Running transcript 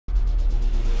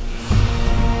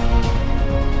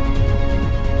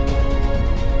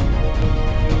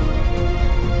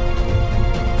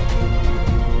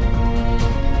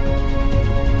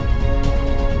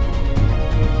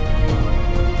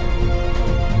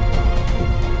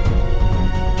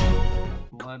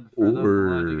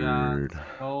Lord.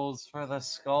 Goals for the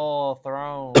skull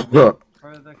throne.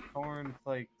 For the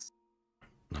cornflakes.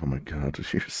 Oh my god,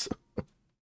 you're so...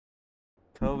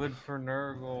 COVID for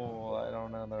Nurgle. I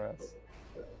don't know the rest.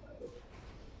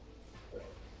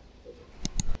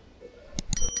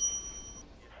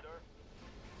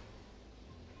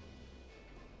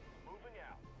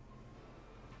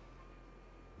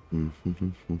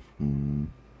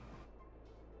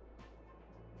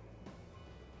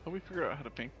 How do we figure out how to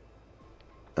ping?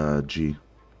 G.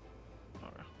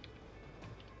 Okay.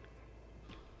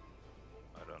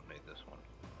 I don't need this one.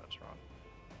 That's wrong.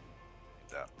 Need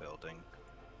that building.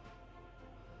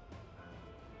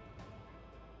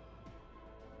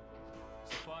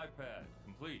 Supply pad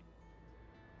complete.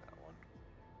 That one.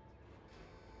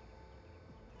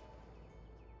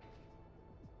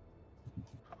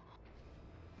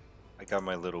 I got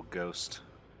my little ghost.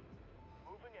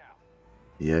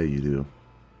 Yeah, you do.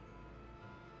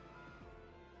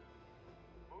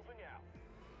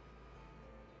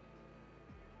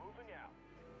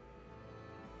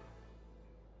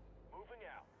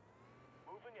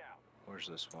 Where's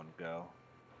this one go?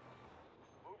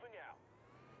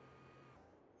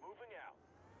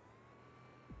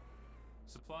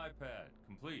 Supply pad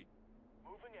complete.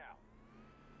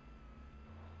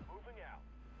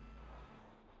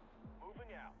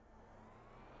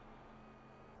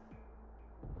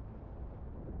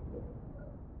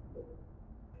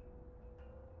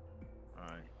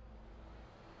 Alright.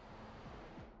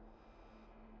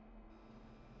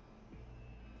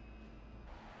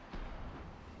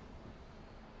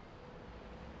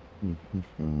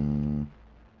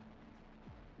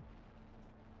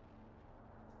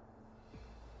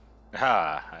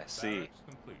 Ah, I see. Barracks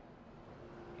complete.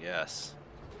 Yes.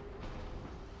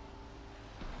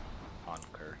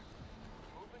 Conquer.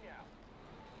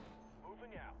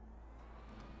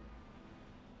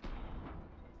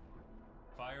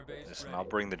 Firebase Listen, ready. I'll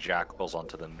bring the jackals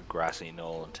onto the grassy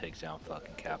knoll and take down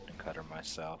fucking Captain Cutter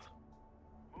myself.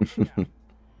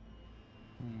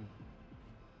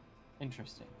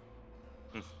 Interesting.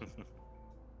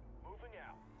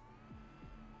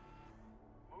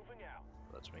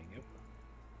 Let's meet you.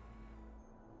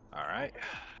 Alright.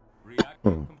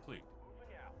 Reactor complete.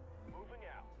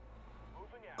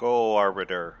 Go,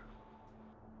 Arbiter.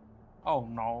 Oh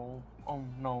no. Oh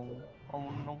no. Oh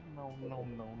no, no, no,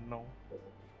 no, no.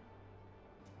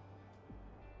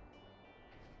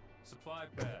 Supply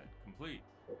pad complete.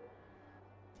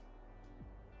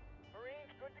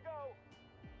 Marines, good to go.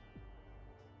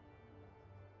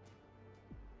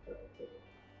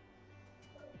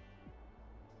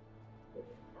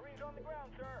 Marines on the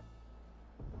ground, sir.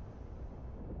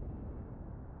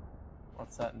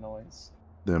 What's that noise?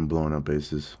 Them blowing up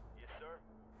bases. Yes, sir.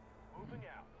 Moving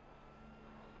out.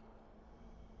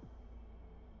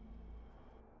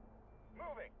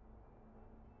 Moving.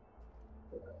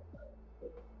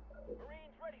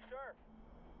 Marines ready, sir.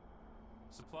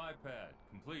 Supply pad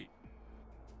complete.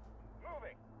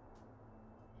 Moving.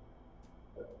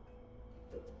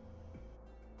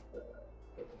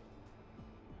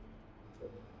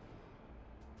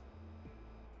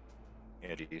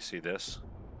 Yeah, do you see this?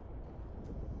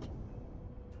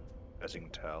 As you can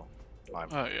tell, I'm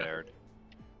Oh, yeah. prepared.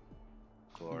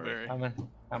 Glory. Very.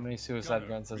 How many suicide Gunner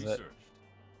guns is it? researched.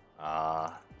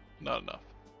 Not enough.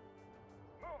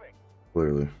 Moving.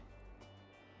 Clearly.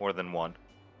 More than one.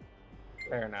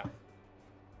 Fair enough.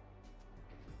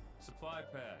 Supply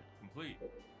pad complete.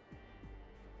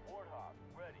 Warthog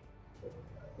ready.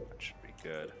 That should be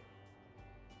good.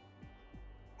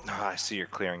 Ah, I see you're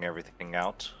clearing everything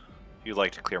out. If you'd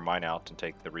like to clear mine out and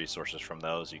take the resources from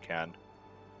those, you can.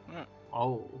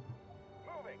 Oh.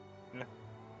 Moving.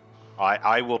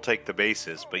 I will take the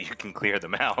bases, but you can clear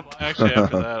them out. Actually,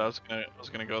 after that, I was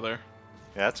gonna go there.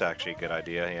 Yeah, that's actually a good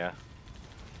idea, yeah.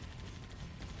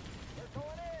 They're going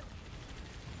in.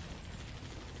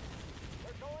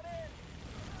 They're going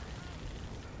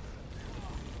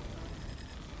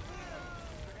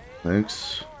in.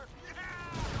 Thanks. They're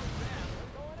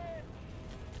going in.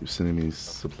 You're sending me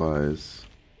supplies.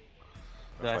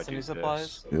 Did If I I send do you this-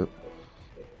 supplies? Yep.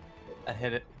 I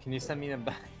hit it. Can you send me them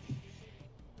back?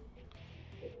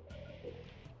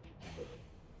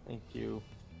 Thank you.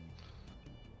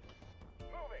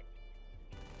 Moving.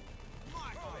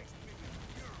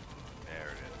 There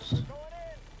it is. Going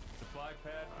in. Supply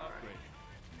pad upgraded.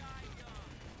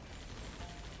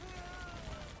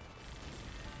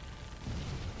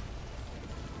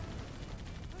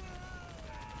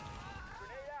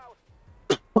 Grenade out.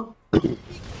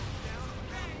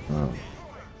 Oh.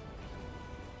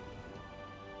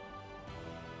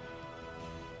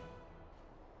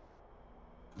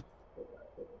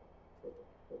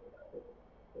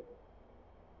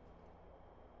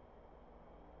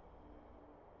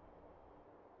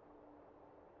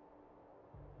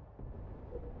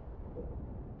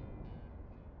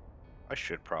 I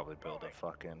should probably build a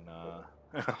fucking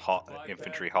hall, Supply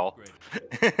infantry pad hall.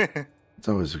 upgraded. It's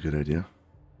always a good idea.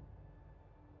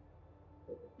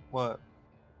 What?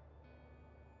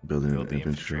 Building Build an the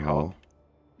infantry infantry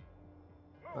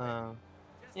hall.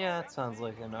 Yeah, it sounds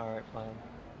like an alright plan.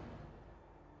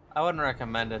 I wouldn't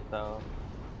recommend it though.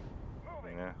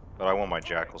 Yeah, but I want my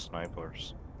jackal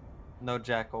snipers. No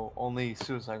jackal, only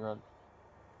suicide grunt.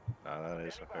 That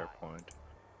is a fair point.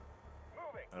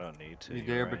 I don't need to. You you're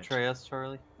dare right. betray us,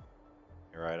 Charlie?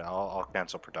 You're right. I'll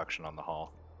cancel production on the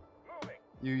hall.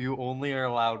 You only are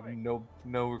allowed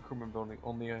no recruitment building,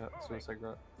 only a suicide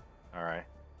grunt. All right.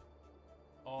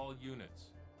 All units.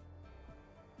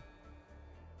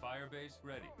 Firebase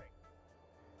ready.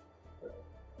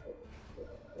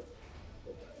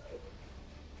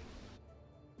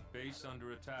 Base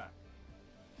under attack.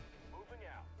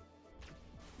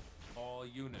 All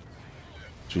units.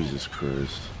 Jesus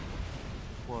Christ.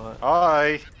 What?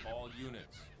 Hi. All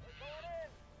units.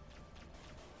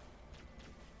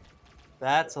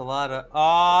 That's a lot of.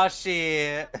 Oh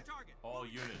shit! All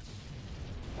units.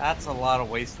 That's a lot of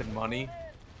wasted money.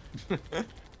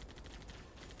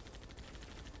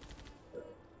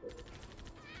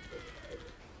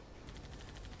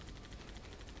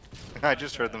 I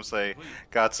just heard them say,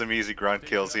 "Got some easy grunt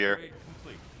kills here." Upgrade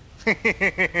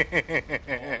complete.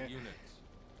 All units.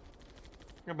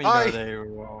 I mean, Hi. no, they were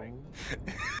wrong.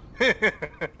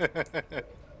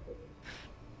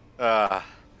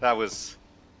 That was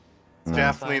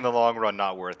definitely in the long run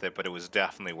not worth it, but it was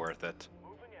definitely worth it.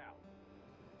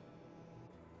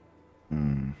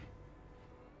 Hmm.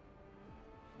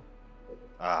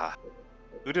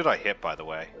 Who did I hit, by the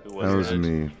way? Who was That was that?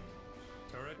 me.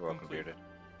 Turret You're welcome, complete. Bearded.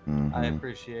 I Mhm.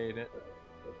 appreciate it.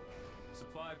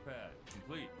 Supply pad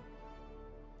complete.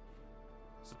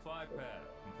 Supply pad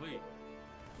complete.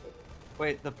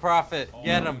 Wait, the prophet, All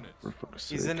get him! units. For fuck's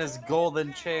He's sake. in his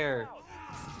golden chair.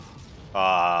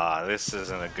 This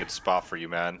isn't a good spot for you,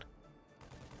 man.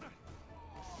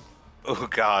 Oh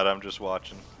god, I'm just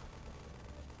watching.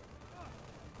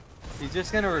 He's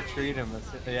just gonna retreat him.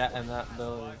 Yeah, and that Supply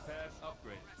ability. pad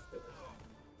upgraded.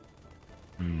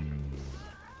 Hmm.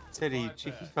 Titty, Supply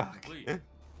cheeky pad fuck. complete.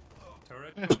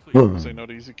 Turret complete. Say no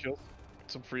to easy kill.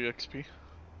 Some free XP.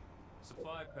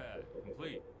 Supply pad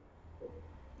complete.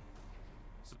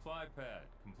 Supply pad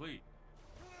complete.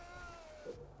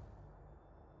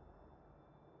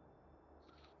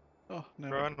 Oh,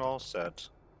 never. Run all set.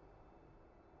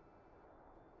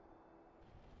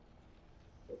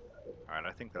 Alright,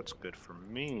 I think that's good for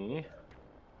me.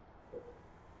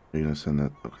 Are you gonna send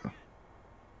that? Okay.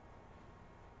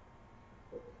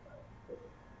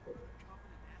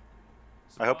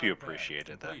 I hope you Supply pad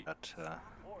appreciated complete. that.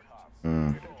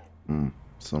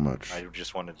 So much. I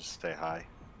just wanted to say hi.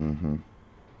 Mm-hmm.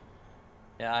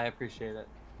 Yeah, I appreciate it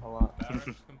a lot. Barracks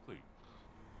complete.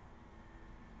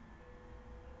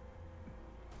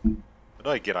 What did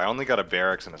I get? I only got a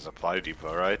barracks and a supply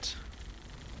depot, right?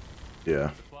 Yeah.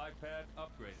 Supply pad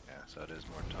upgraded. Yeah, so it is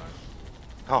more time.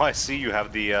 Oh, I see you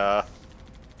have the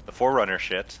Forerunner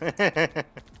shit.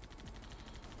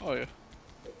 Oh yeah.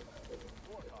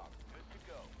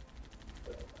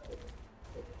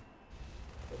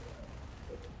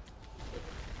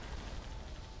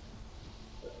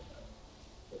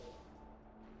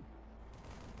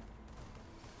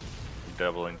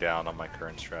 Doubling down on my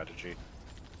current strategy.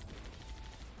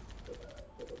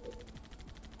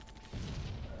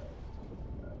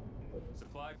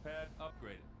 Supply pad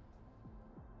upgraded.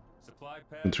 Supply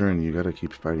pad. In turn, you gotta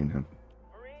keep fighting him.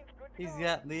 He's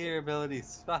got leader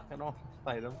abilities. Fucking don't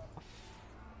fight him.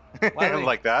 Why do we-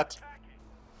 Like that?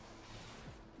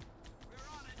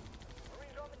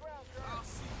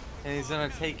 And he's gonna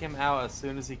take him out as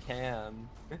soon as he can.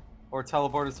 Or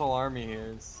teleport his whole army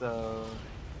here, so...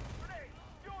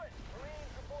 He no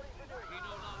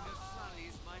longer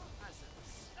sullies my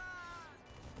presence.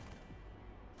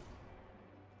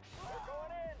 We're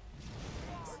going in!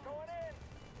 We're going in!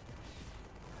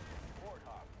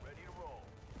 Warthog, ready to roll.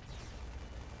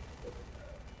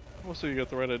 Also, you got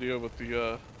the right idea with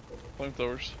the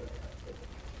flamethrowers.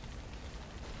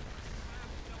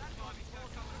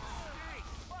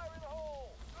 Fire in the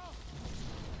hole!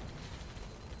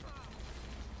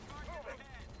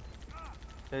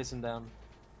 Chase him down.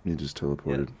 He just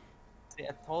teleported. See,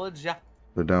 I told ya.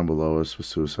 They're down below us with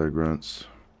suicide grunts.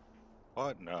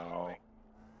 What? No.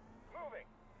 Moving!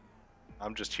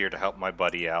 I'm just here to help my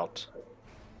buddy out.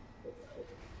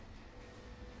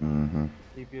 Mm-hmm.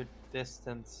 Keep your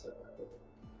distance.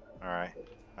 Alright.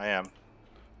 I am.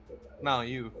 No,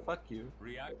 you. Fuck you.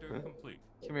 Reactor complete.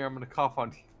 Come here, I'm gonna cough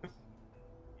on you.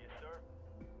 Yes, sir.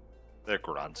 They're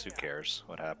grunts. Who cares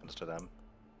what happens to them?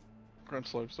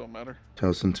 Grunt's lives don't matter.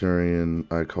 Tell Centurion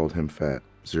I called him fat.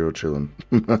 0 chillin'.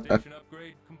 Station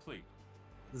upgrade complete.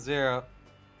 0.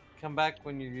 Come back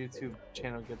when your YouTube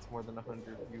channel gets more than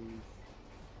 100 views.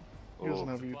 He doesn't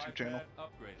have a Supply YouTube channel. pad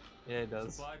upgraded. Yeah, it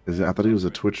does. Supply Is pad it? I thought he was a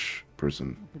upgraded. Twitch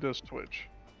person. He does Twitch.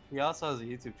 He also has a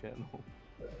YouTube channel.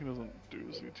 He doesn't do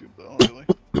his YouTube though,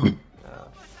 really.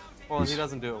 Well, he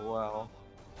doesn't do it well.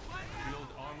 Field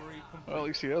armory complete. Well, at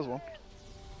least he has one.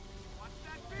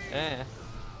 Eh.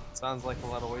 Sounds like a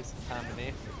lot of wasted time to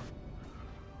me.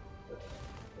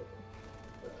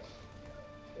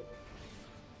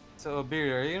 So,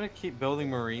 Beard, are you gonna keep building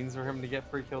Marines for him to get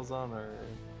free kills on, or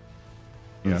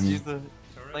Yes. use the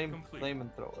Turret complete. flame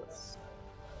and throwers?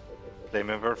 Flame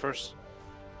inverters.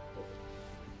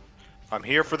 I'm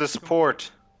here for the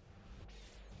support.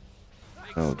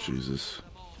 Oh Jesus.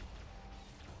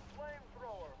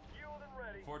 Flamethrower, fueled and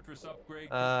ready. Fortress upgrade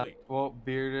complete. Well,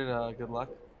 Bearded, good luck.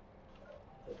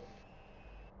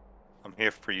 I'm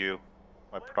here for you,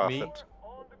 my prophet.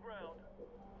 On the ground.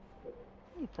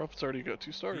 The Prophet's already got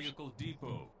 2 stars. Vehicle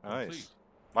depot Nice. complete.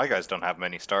 My guys don't have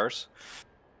many stars.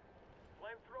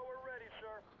 Flamethrower ready, sir.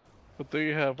 But they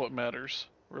have what matters.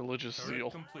 Religious Turret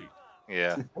zeal. complete.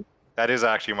 Yeah. That is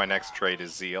actually my next trait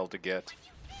is zeal to get.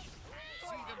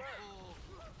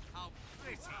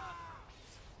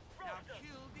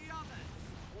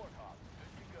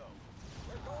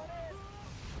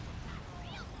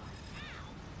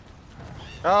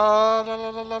 Ah, la, la,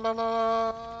 la, la, la,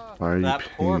 la. Why are you That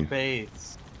poor pinging?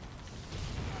 base.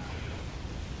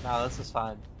 No, this is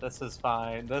fine. This is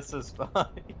fine. This is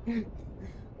fine.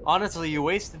 Honestly, you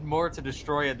wasted more to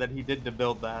destroy it than he did to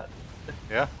build that.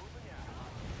 Yeah.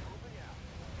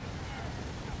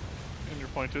 And your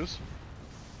point is?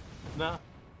 No.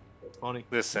 It's funny.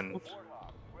 Listen.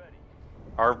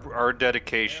 Our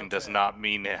dedication does not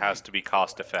mean it has to be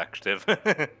cost effective.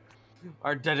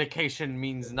 Our dedication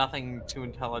means nothing to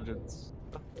intelligence.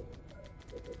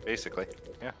 Basically.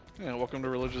 Yeah. Yeah, welcome to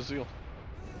religious zeal.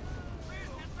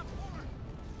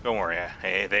 Don't worry.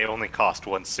 Hey, they only cost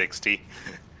 160.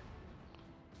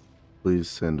 Please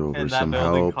send over And that some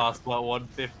building help. cost, what,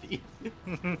 150?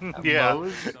 At Yeah.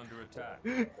 most? It's under attack.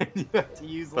 And you have to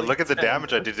use, But like, look at the 10.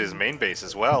 damage I did to his main base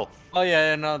as well. Oh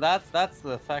yeah, no, that's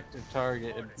the effective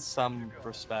target in some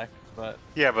respect, but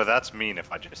Yeah, but that's mean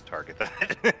if I just target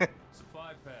that.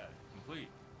 Supply pad complete.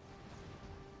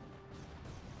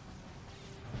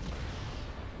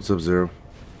 What's up, Zero?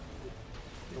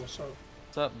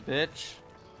 what's up, bitch?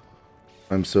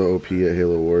 I'm so OP at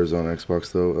Halo Wars on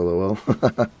Xbox though. LOL.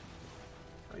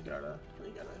 I gotta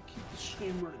keep the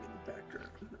stream running in the background.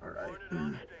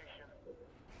 Alright.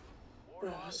 Oh,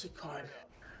 what's it called?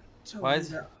 Tell Why me is-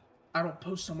 that I don't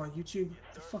post on my YouTube.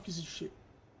 The fuck is this shit?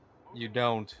 You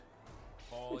don't.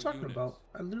 What All are you talking units. about?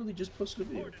 I literally just posted a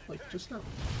video, like just now.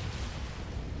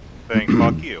 Saying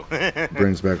fuck you.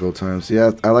 Brings back old times.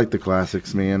 Yeah, I like the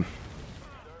classics, man.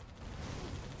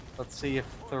 Let's see if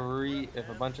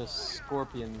a bunch of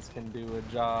scorpions can do a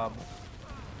job.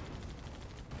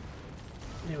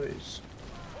 Anyways,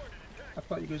 I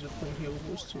thought you guys were playing Halo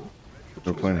Wars 2.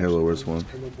 We're playing Halo Wars 1.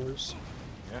 Halo Wars.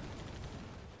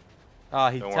 Ah,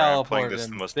 he Don't worry, I'm teleported playing this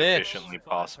him, the most bitch. efficiently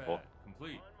possible. Pad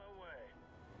complete.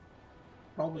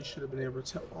 Probably should have been able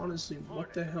to tell. Honestly,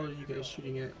 what the hell are you guys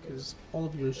shooting at? Because all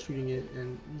of you are shooting it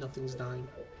and nothing's dying.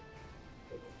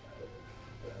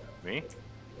 Me?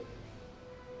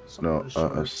 Someone was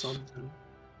shooting at us. something.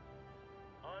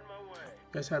 You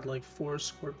guys had like 4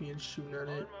 scorpions shooting at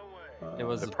it. It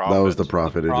was The the prophet. That was the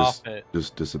prophet. It prophet.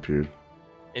 just disappeared.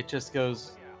 It just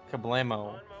goes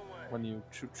kablamo when you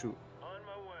shoot. Yeah,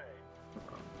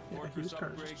 he Fortress was kind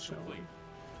of upgrade just showing. complete.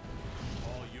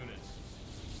 All units.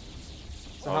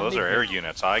 So Oh, how those many are air bit-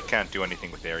 units. I can't do anything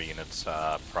with air units,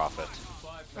 prophet.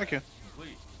 Supply pad I can.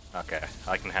 complete. Okay,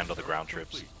 I can handle the ground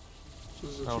troops. Complete. So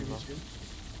this is a Oh, 2v2.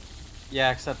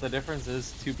 Yeah, except the difference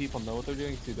is 2 people know what they're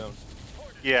doing, 2 don't.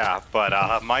 Yeah,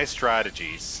 but my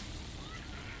strategies.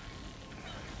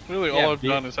 Really, Yeah, all I've be-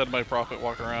 done is had my prophet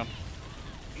walk around.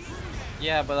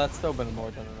 Yeah, but that's still been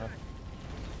more than enough.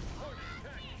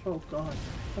 Oh god.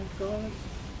 Oh god.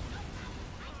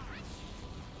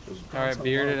 Those guys Alright, have a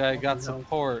Bearded, lot I of got fucking health.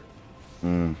 support.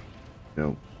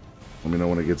 Yep. Let me know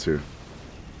when it gets here.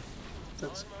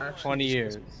 That's actually 20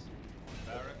 years. disgusting.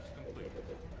 Barracks complete.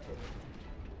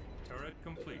 Turret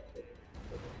complete.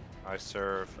 I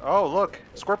serve. Oh, look,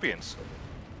 scorpions.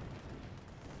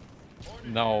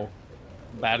 No.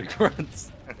 Bad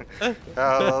grunts.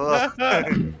 Oh,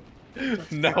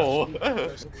 No.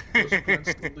 Those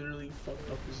grunts literally fucked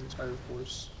up his entire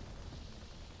force.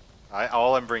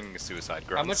 all I'm bringing is suicide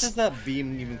grunts. How much does that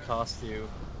beam even cost you?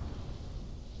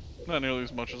 Not nearly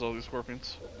as much as all these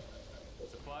scorpions.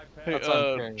 Hey, That's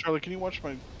unfair. Charlie, can you watch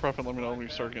my prop and let me know when you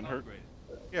start getting hurt?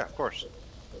 Yeah, of course.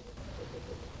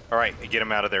 Alright, get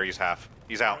him out of there. He's half.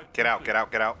 He's out. Get out, get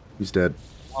out, get out. He's dead.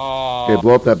 Oh. Okay,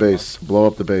 blow up that base. Blow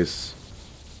up the base.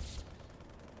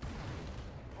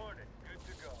 Hornet,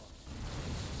 good to go.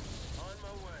 On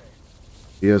my way.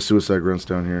 He has suicide grunts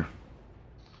down here.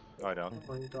 No, I don't.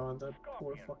 Oh my god, that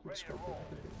poor fucking scorpion.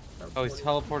 Oh, he's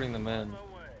teleporting them in.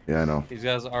 Yeah, I know. These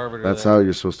guys are arbiter. That's there. how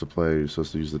you're supposed to play. You're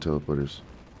supposed to use the teleporters.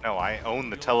 No, I own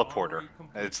the teleporter.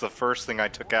 It's the first thing I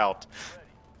took out.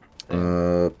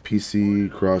 PC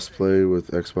crossplay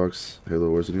with Xbox Halo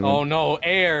Wars. Anyone? Oh no,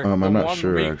 air. I'm the not one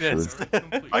sure, weakness.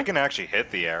 I can actually hit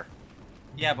the air.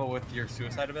 Yeah, but with your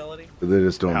suicide ability, They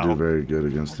just don't No. do very good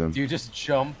against him. do you just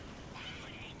jump?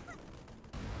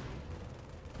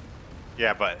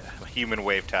 Yeah, but human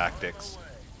wave tactics.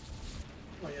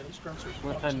 Oh yeah, those grunts are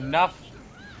With fucked. enough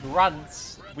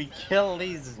grunts, we kill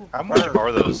these. How much birds.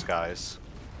 are those guys?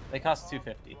 They cost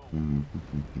 250.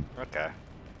 Okay.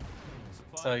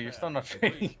 So you're still not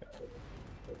trading.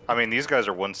 I mean, these guys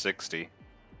are 160.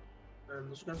 Man,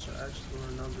 those grunts are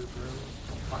actually numbered, bro.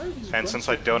 Why are these And grunts since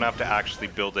so I don't have to bad? actually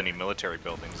build any military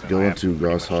buildings, then I Go have into pretty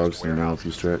Goss much just Hogs and then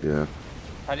warehouses. strat. Yeah.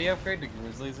 How do you upgrade to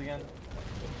grizzlies again?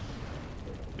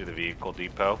 Do the vehicle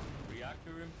depot. Reactor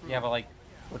improved. Yeah, but like,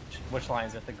 which line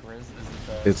is it? The grizz? Is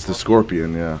it the? It's the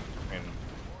Scorpion. Yeah.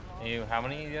 I mean, How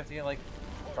many do you have to get? Like,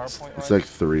 star point. It's wise? like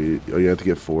 3. Oh, you have to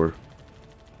get 4.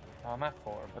 Oh, I'm at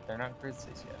 4, but they're not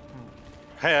grizzlies yet.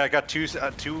 hey, I got two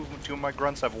of my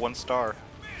grunts have 1 star.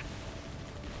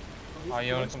 Those Oh,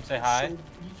 you wanna grunts come say are hi? So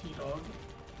beefy, dog.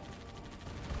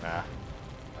 Nah,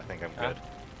 I think I'm Huh? good.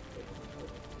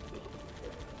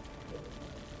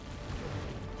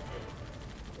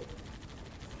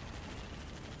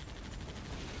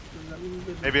 Does that mean you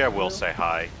guys are Maybe I will now? say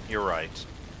hi. You're right.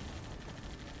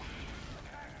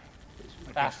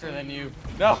 Faster than you.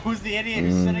 No, who's the idiot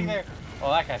who's sitting there? Oh,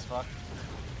 that guy's fucked.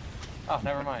 Oh,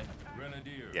 never mind.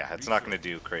 Grenadier. Yeah, it's not going to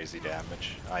do crazy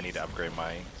damage. I need to upgrade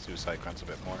my suicide grunts a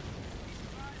bit more.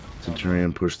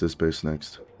 Centurion, push this base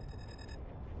next.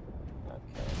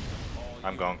 Okay.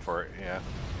 I'm going for it. Yeah.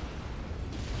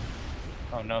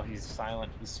 Oh no, he's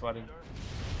silent. He's sweating.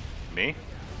 Me? You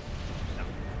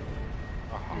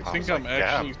I think was I'm like,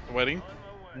 yeah. actually sweating?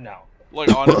 No.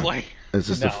 Like, honestly. It's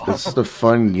just No. it's just a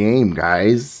fun game,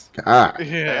 guys. God.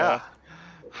 Yeah.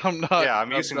 I'm not. Yeah,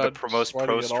 I'm using the not most sweating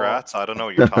pro at all. strats. I don't know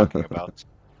what you're talking about.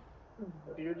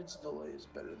 Bearded's delay is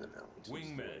better than Ellington's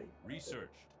Wingman. delay. Research.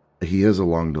 He has a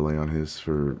long delay on his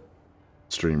for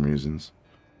stream reasons.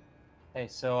 Hey,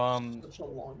 so Such a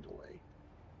long delay.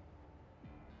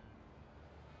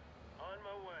 On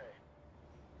my way.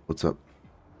 What's up?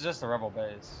 it's just a rebel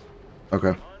base. Okay.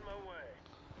 On my way.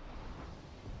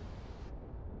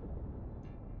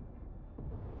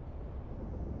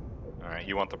 All right,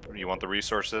 you want the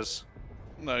resources?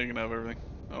 No, you can have everything.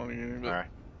 I don't need any of it. All right.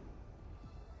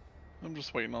 I'm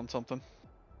just waiting on something.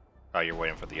 Oh, you're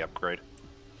waiting for the upgrade.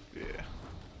 Yeah.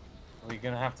 We're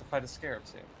gonna have to fight a scarab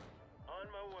soon. On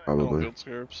my way. I don't Probably. build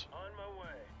scarabs. On my way.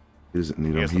 He doesn't need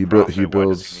He them. has the He profit, why does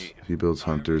builds he need- he builds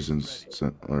hunters and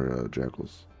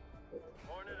jackals.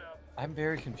 Hornet up. I'm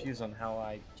very confused on how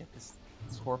I get this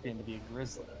scorpion to be a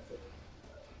grizzly.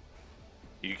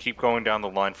 You keep going down the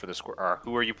line for the score.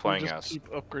 Who are you playing just as? keep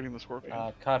upgrading the scorpion.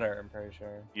 Cutter, I'm pretty sure.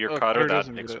 Your Oh, cutter. Cutter That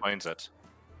doesn't get it. explains it.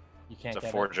 You can't It's a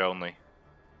get forge it. only.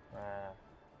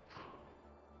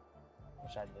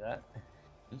 Wish I knew that.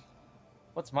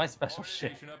 What's my special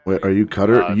shit? Station Wait, upgrade. are you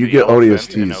cutter? You The get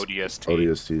elephant and ODSTs. ODST.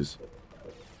 ODSTs.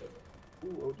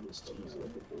 Ooh, ODSTs.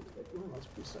 Ooh, that's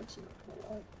pretty sexy. Not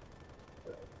gonna lie.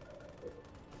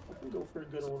 I can go for a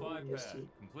good old Supply ODST. pad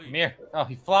complete. Come here. Oh,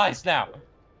 he flies now.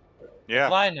 Yeah.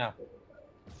 Fly now.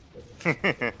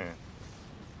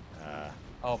 Uh,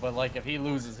 Oh, but like if he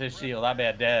loses his shield, I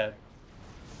bet dead.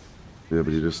 Yeah,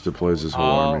 but he just deploys his whole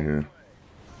Oh. army here.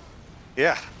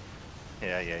 yeah.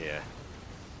 Yeah.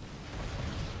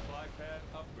 Supply pad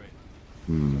upgrade.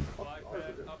 Hmm. Supply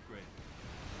pad upgrade.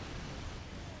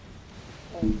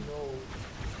 Oh no.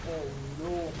 Oh no.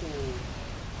 Oh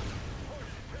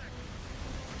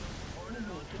my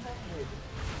god.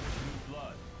 New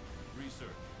blood.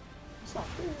 Research. It's not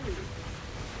fair.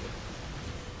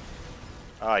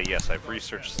 Ah, yes, I've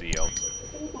researched Zeal.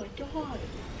 Oh my god.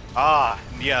 Ah,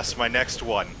 yes, my next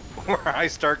one, where I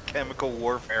start chemical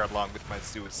warfare along with my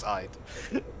suicide.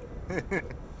 That's not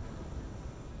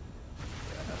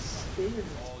fair. It's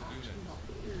actually not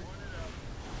fair.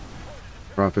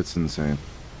 Profit's insane.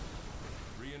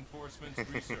 Reinforcements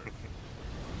research.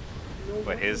 No But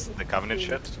wonder his the Covenant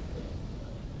shit?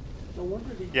 No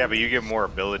wonder they Yeah, did but you get this. more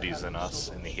abilities They than have us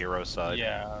so in the much. hero side.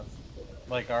 Yeah.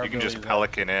 Like our You can just abilities are-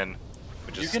 pelican in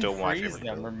which You is can still my freeze favorite.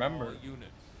 them, build. remember.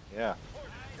 Yeah.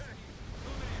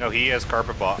 No, he has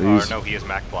carpet blast. Or He's- no, he has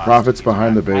Mac blast. Prophets He's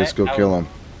behind the Mac- base, go kill him.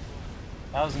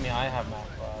 That was me, I have Mac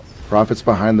Blast. Prophets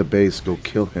behind the base, go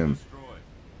kill him.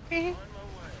 Destroyed.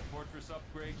 Fortress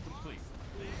upgrade complete.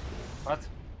 What?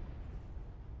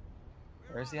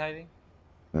 Where is he hiding?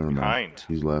 Never mind. Behind.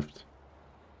 He's left.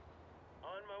 On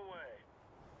my way.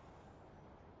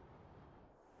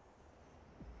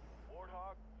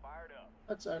 Warthog fired up.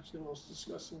 That's actually the most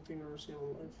disgusting thing I've ever seen in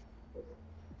my life.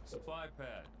 Supply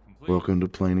pad complete. Welcome to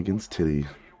playing against Titty. You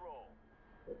roll.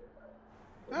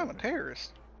 I'm a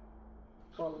terrorist.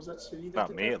 Oh, was that city that Not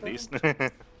did me, that at though? least.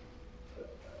 That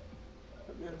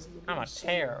man's literally I'm a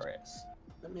summoned- terrorist.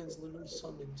 That man's literally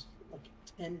summoned like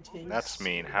 10 tanks. That's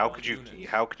mean. How could you?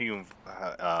 How can you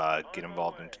get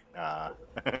involved in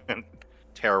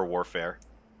terror warfare?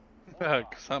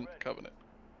 Because I'm the Covenant.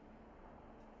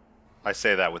 I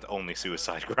say that with only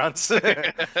suicide grunts. Moving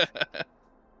out.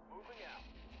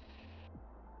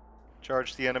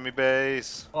 Charge the enemy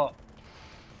base. Oh,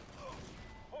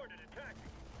 Hornet attacking.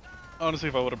 Honestly,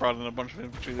 if I would have brought in a bunch of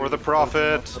infantry, For they the would've both been a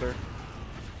lot Prophet. better.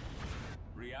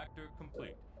 Reactor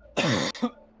complete.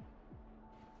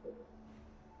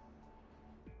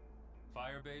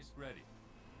 Firebase ready.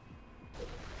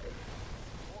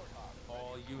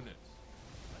 All units.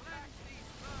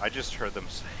 I just heard them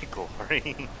say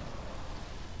glory.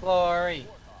 glory.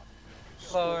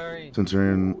 Glory.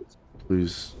 Centurion,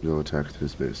 please go attack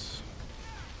his base.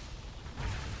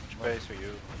 Which base are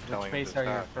you telling Which me base to are you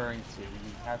attack? referring to?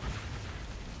 You have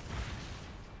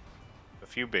A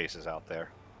few bases out there.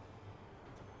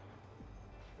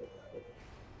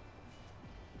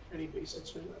 Any base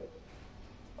that's in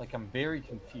like I'm very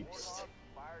confused.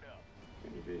 Fired up.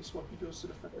 any base while he goes to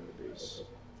defend the base.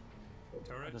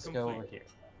 Turret Let's complete. go over here.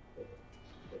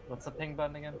 What's the ping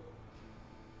button again?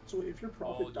 So wait, if your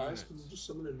prophet All dies, can you units. just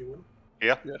summon a new one?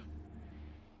 Yeah.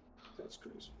 That's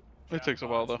crazy. It takes a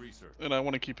while though, Research. and I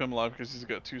want to keep him alive because he's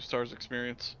got 2 stars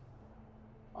experience.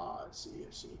 Ah, I see,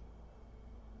 I see.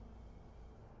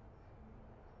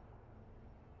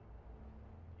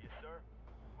 Yes, sir.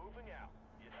 Moving out.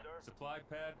 Yes, sir. Supply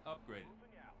pad upgraded.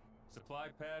 Moving out. Supply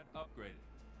pad upgraded.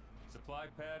 Supply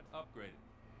pad upgraded.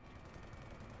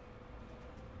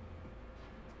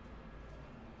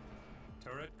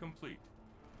 Turret complete.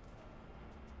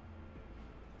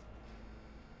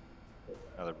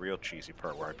 Now the real cheesy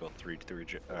part where I built three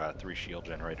shield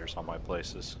generators on my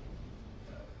places.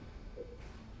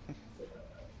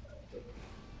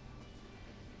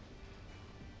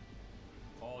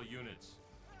 All units.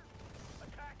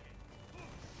 Attacking.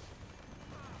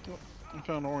 I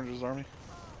found Orange's army.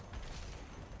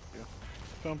 Yeah.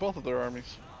 Found both of their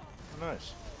armies. Oh,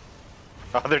 nice.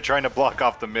 Oh, they're trying to block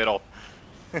off the middle.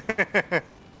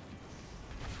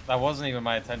 That wasn't even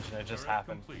my intention. It just Turret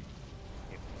happened. complete.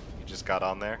 You just got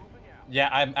on there. Yeah,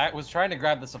 I was trying to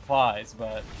grab the supplies,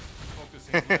 but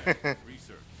Focusing left.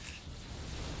 Research.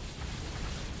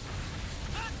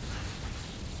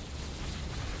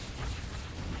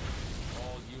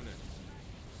 All units.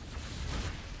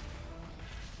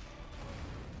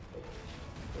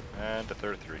 And a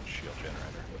third shield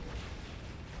generator.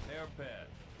 Air pad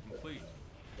complete.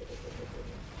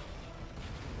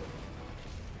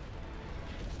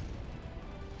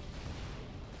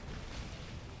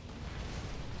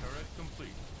 Turret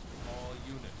complete. All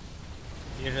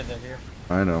units. they're here.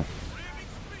 I know.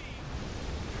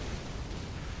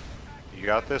 You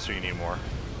got this, or you need more?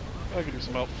 I could do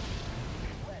some help.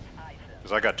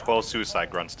 Because I got 12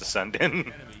 suicide grunts to send in.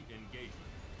 Enemy engagement.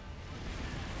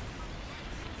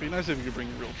 Be nice if you could bring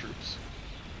real troops.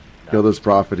 Kill this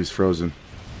prophet, he's frozen.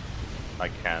 I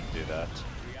can't do that.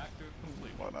 Reactor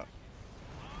complete. Why not?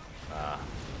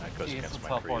 That goes Jeez, against let's my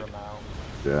teleport creed. him out.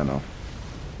 Yeah, I know.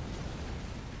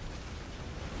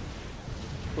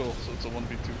 Cool, so it's a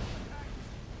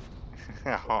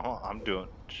 1v2. I'm doing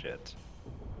shit.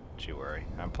 Don't you worry.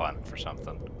 I'm planning for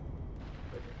something.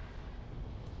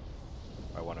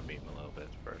 I want to meet him a little bit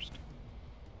first.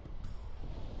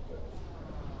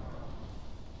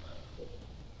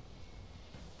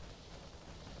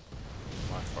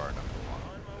 Am I far enough along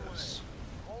with this?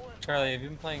 Charlie, have you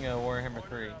been playing Warhammer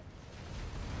 3? No?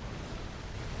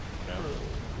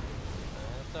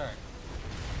 That's alright.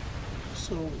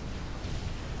 So,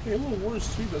 Halo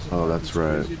Wars 2 doesn't Oh, have that's these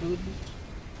right. crazy abilities.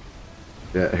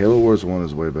 Yeah, Halo Wars 1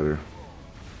 is way better.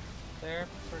 They're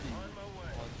pretty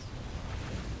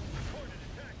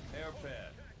Air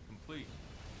pad complete.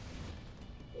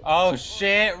 Oh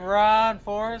shit, run,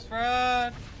 Forrest,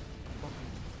 run!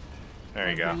 There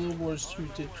you go. Halo Wars 2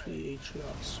 did create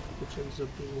Atriox, which ends up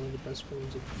being one of the best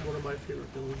villains, one of my favorite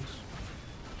villains.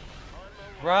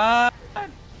 Run!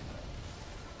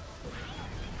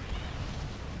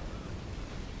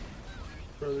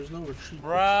 Bro, there's no retreat.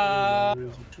 Bruh.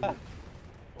 There's no retreat.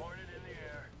 Hornet in the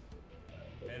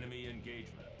air. Enemy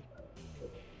engagement.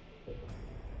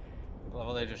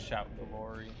 Level they just shout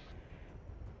glory.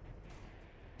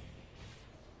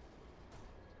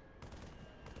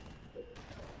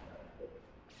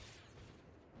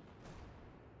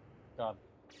 God.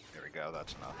 There we go.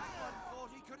 That's enough.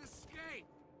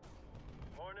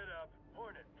 Hornet up.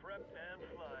 Hornet prepped and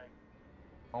flying.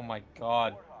 Oh my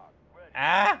god. Warthog ready.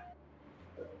 Ah!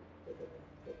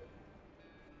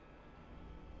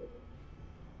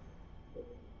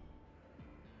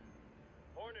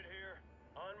 Hornet here.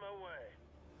 On my way.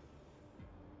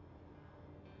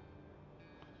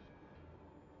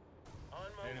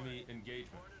 On my Enemy way.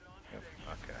 engagement. Hornet on Yep. station.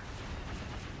 Okay.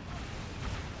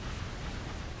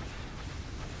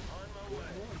 On my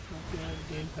way. Yeah,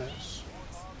 Game Pass.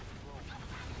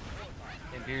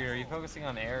 Imperial, are you focusing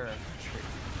on air or infantry?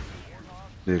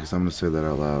 Yeah, because I'm going to say that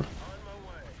out loud. On my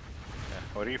way. Yeah.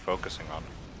 What are you focusing on?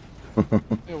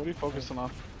 Yeah, what are you focusing on?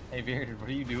 Hey Bearded, what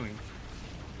are you doing?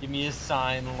 Give me a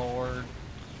sign, Lord.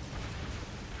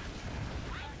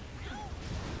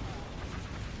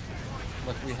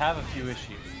 Look, we have a few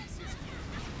issues.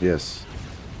 Yes.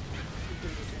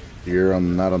 You're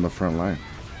not on the front line.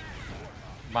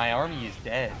 My army is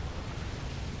dead.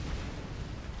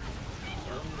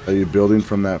 Are you building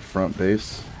from that front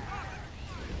base?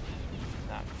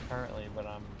 Not currently, but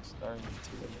I'm starting to.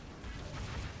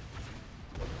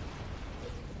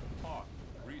 Hawk.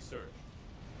 Research.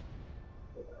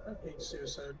 I hate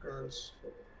suicide guards.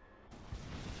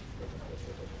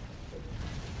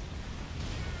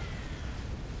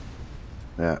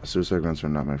 Yeah, suicide grunts are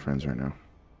not my friends right now.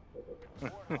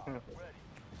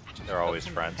 They're always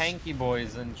friends. Tanky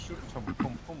boys and shoot them.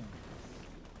 Boom, boom.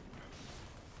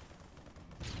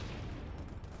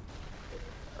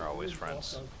 They're always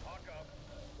friends.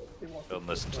 They walk Don't up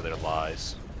listen to to the their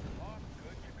lies.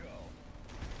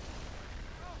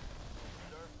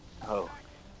 Oh.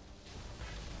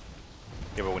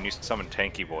 Yeah, but when you summon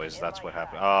tanky boys, that's what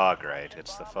happened. Oh, great.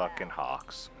 It's the fucking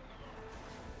Hawks.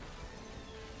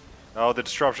 Oh, the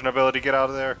disruption ability. Get out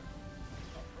of there.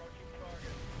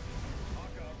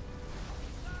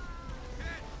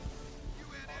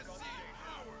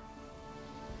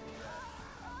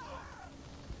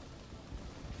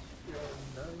 Yeah,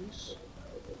 nice.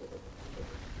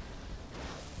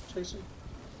 Chasing.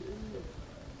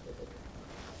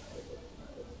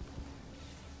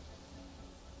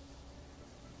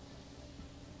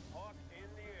 Hawk in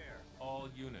the air. All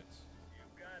units. You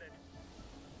got it.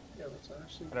 Yeah, that's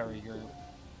actually. Whatever you're.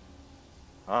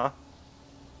 Huh?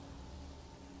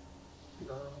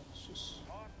 No, it's just.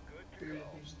 Hawk good to Period.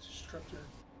 go. Use the disruptor.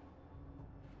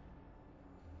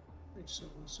 Makes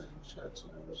someone send chats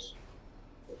and I was.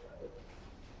 It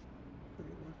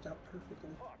worked out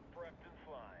perfectly. Hawk prepped and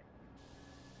flying.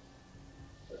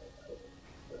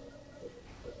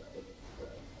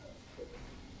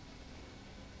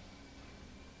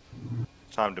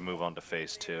 Time to move on to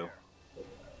phase 2.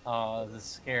 The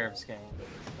Scarab scan.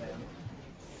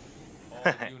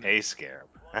 All units. A scarab.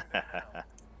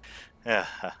 Yeah.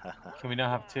 Can we not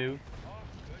have two? Hawk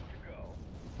good to go.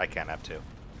 I can't have 2.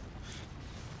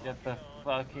 Get the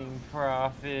fucking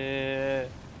profit.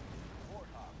 Warthog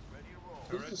ready to roll.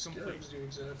 What does the Turret scarabs do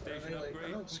exactly? Station I know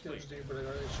upgrade what scarabs do, complete. but I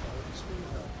already shot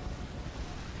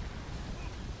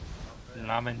it.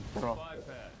 Namen bro. Supply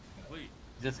pad. Complete.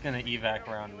 Just gonna evac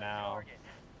around now.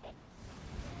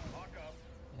 Hawk up.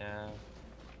 Yeah.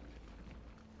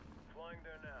 Flying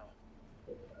there now.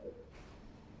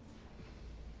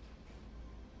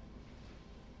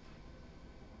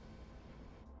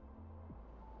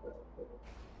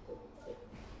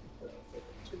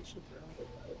 Station ground.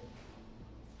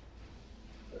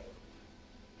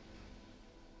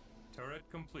 Turret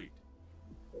complete.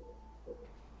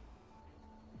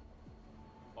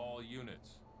 All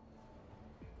units.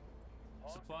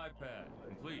 Supply pad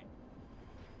complete.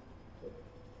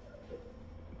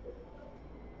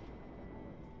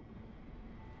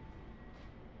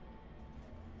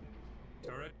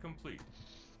 Turret complete.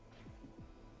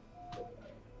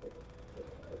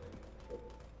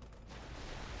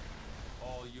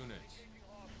 All units.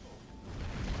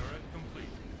 Turret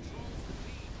complete.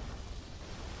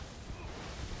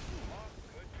 Hawk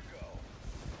good to go.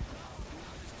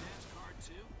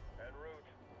 En route.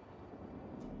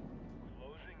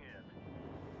 Closing in.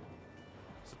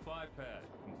 Supply pad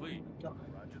complete.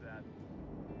 Roger that.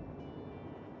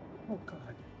 Oh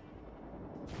god.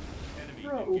 Enemy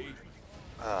Bro. engagement.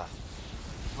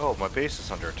 Oh, my base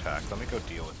is under attack. Let me go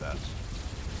deal with that.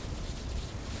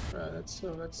 That's so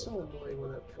annoying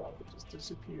when that prophet just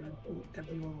disappeared and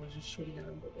everyone was just shooting at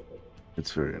him.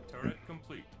 It's very. Turret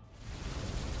complete.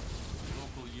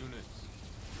 Local units.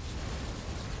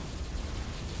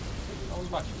 I was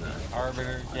watching that.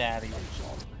 Arbiter Daddy.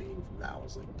 From that, I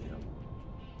was like, damn.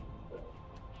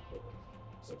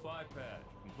 Supply pad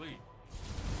complete.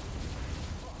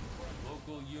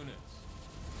 Local units.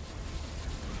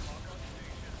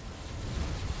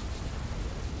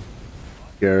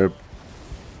 Garrett.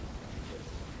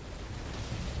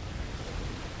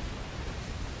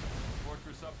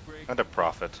 Fortress upgrade. And a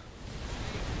prophet.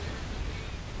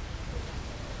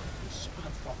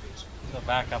 So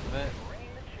back up a bit.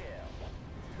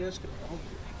 You guys can help me.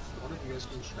 One of you guys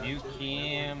can distract You me.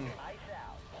 can.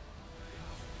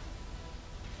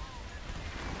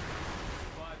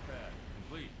 Supply pad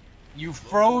complete. You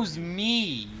froze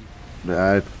me.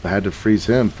 I had to freeze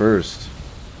him first.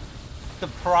 The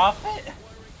prophet?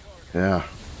 Yeah.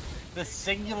 The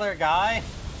singular guy?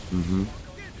 Mm-hmm.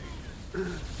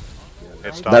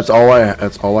 It stops. That's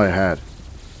all I had.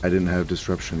 I didn't have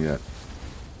disruption yet.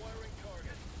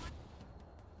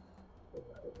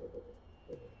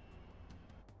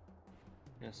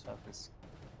 Just focus.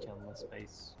 Killing this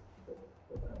base.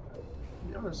 To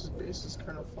be honest, this base is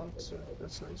kind of fun, so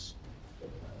that's nice.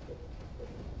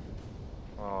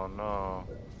 Oh no.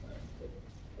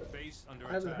 Base under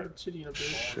I haven't attack. heard City in a bit.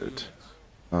 Shit.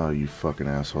 Oh, you fucking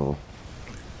asshole.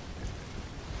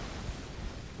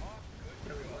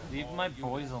 Leave my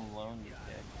boys alone, you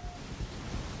dick.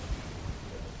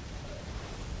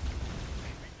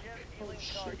 Oh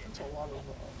shit, that's a lot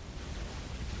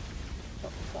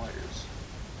of flyers.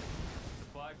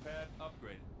 Supply pad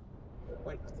upgraded.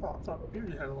 Like, I thought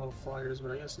Bearded had a lot of flyers,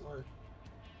 but I guess not.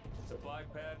 Supply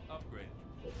pad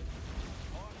upgraded.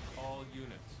 All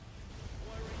units.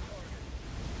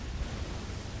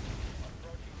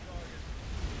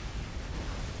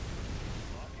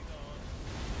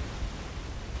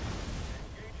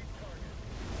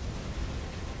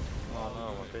 Oh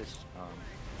no, what base?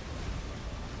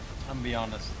 I'm gonna be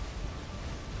honest.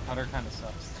 Cutter kind of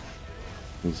sucks.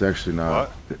 It's actually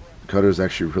not. Cutter's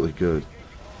actually really good.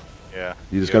 Yeah.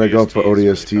 You just the gotta go for ODST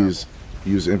is really ODSTs.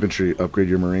 Use infantry, upgrade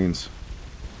your marines.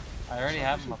 I already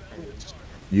have them upgraded.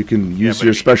 You can Yeah, use but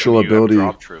your you- special you have ability.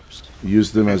 drop troops.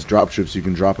 Use them as drop troops. You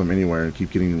can drop them anywhere and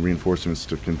keep getting reinforcements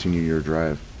to continue your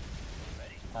drive.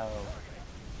 Oh.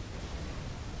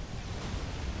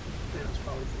 Yeah, that's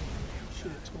probably.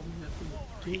 Should have told me that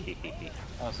from the beginning.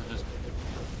 Oh, so just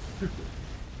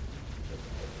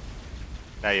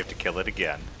Now you have to kill it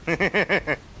again. go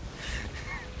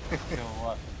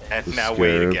what? And The now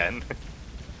wait scarab. again.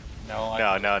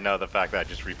 No, No, the fact that I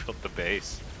just rebuilt the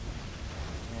base.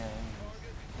 Yeah,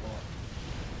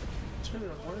 Turn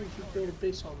around, why did you build a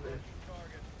base on there?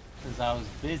 because I was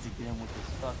busy dealing with this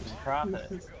fucking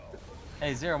prophet.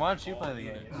 Hey Zero, why don't you play the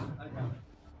game?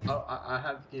 Oh, I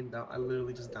have the game down. I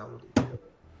literally just downloaded it.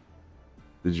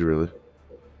 Did you really?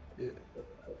 Yeah.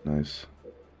 Nice.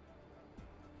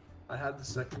 I had the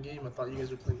second game. I thought you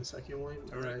guys were playing the second one,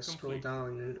 and then I scrolled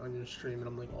down on your stream, and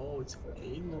I'm like, oh, it's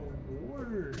Halo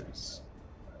Wars.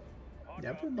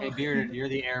 Never Hey mind. Bearded, you're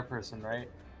the air person, right?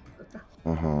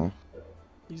 Uh-huh.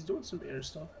 He's doing some air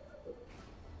stuff.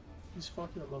 He's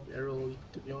fucking above Arrow,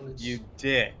 to be honest. You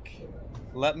dick.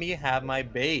 Let me have my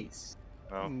base.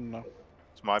 No, No.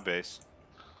 it's my base.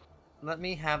 Let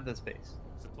me have this base.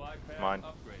 Supply pad Mine.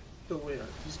 upgraded. So wait,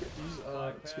 he's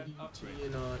Titty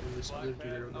in this other dude.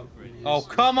 I don't know who he is. Oh,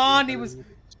 come on, he was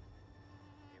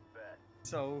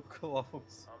so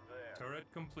close. Turret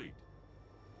complete.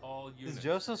 All units. Is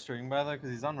Joe still streaming by the way? Because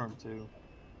he's on room 2.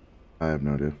 I have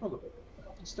no idea. Hold up.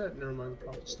 It's dead. Never mind. The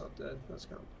prophet's not dead. That's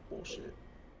kind of bullshit.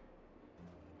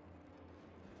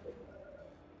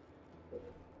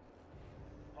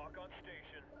 Hawk on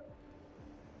station.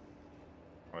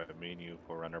 Wait, me and you,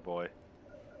 Forerunner boy.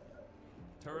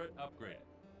 Turret upgraded.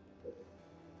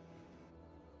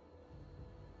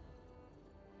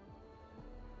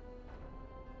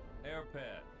 Air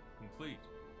pad complete.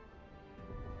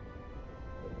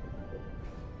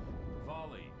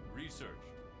 Volley researched.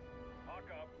 Hawk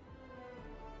up.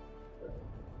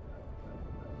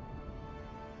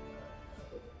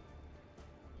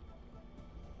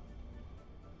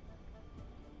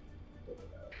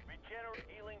 Regenerate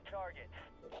healing target.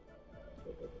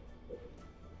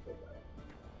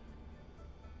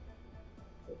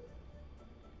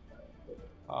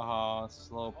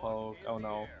 Slowpoke. Oh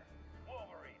no.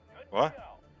 Wolverine, good to What? go.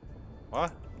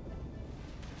 What?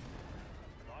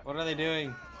 What are they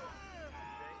doing?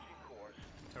 Changing course.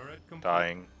 Turret complete.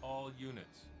 Dying. All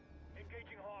units.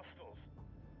 Engaging hostiles.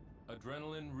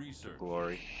 Adrenaline research.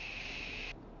 Glory.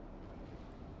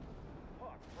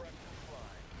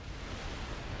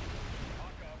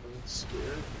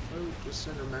 scared, I would just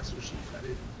send a Master Chief at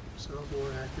it. Send a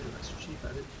more accurate Master Chief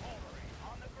at it.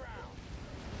 On the ground.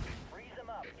 Freeze them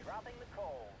up, dropping the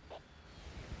coal.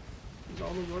 He's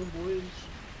on the run, boys.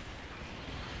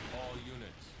 All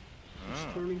units. He's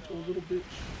turning to a little bitch.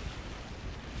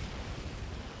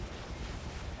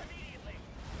 Immediately.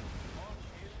 Launch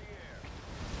in the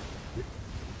air.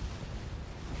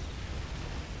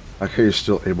 I like how you're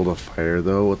still able to fire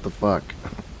though. What the fuck?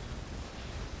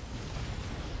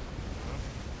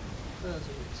 That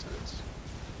doesn't make sense.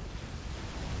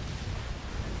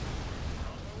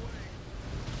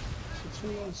 So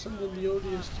turn on something the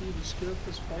ODST to scare up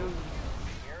this fallen.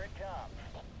 Here it comes.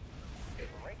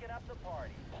 Breaking up the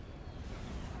party.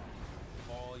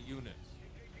 All units.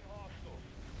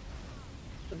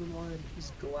 Never mind,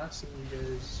 he's glassing you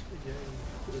guys again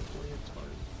for the 20th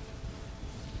time.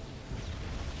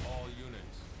 All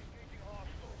units.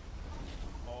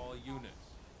 All units.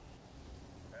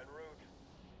 En route.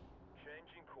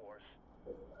 Changing course.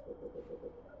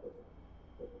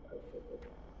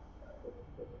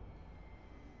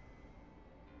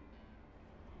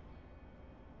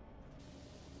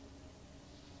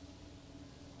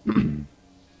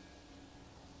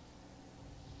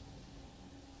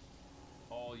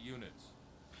 All units.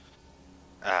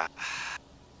 Ah,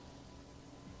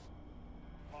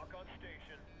 Hawk on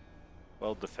station.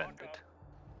 well defended.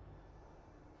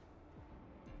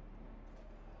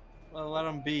 Well, let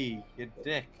him be, you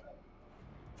dick.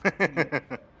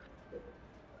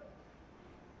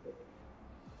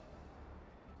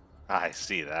 I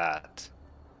see that.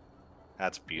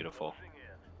 That's beautiful. Closing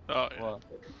in. Oh yeah. What?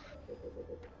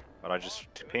 But I just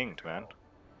pinged, man.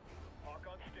 Hawk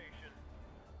on station.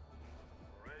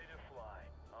 Ready to fly.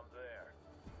 I'm there.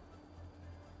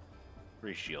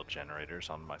 3 shield generators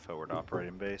on my forward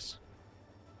operating base.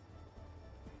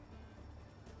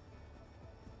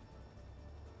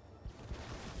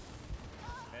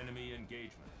 Enemy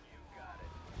engagement. You got it.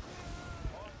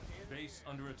 Hawk in Base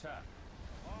under attack.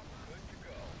 Hawk good to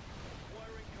go.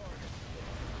 Acquiring target.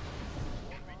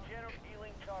 Regenerate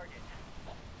healing target.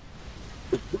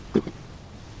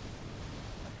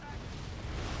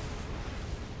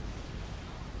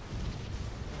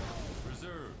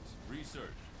 Reserves. Research.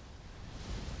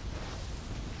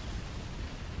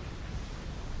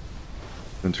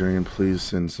 Centurion, please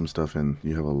send some stuff in.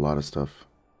 You have a lot of stuff.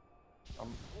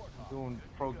 I'm doing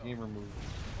pro gamer moves.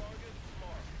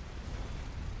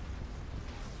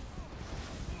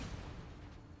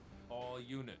 All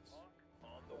units.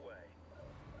 On the way.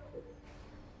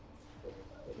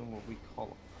 Doing what we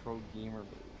call a pro gamer move.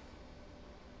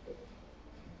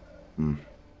 Hmm.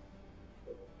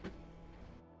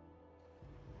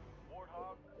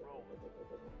 Warthog rolling.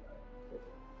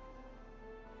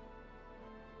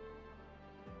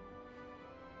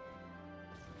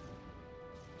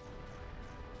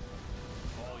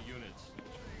 All units.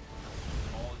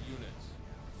 All units.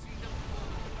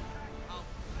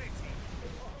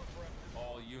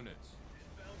 All units.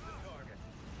 Inbound to target.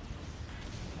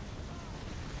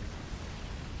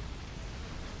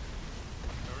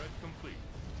 Turret complete.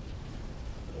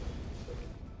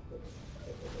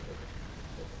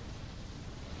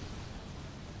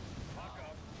 Hawk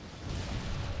up.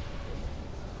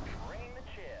 Bring the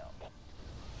chill.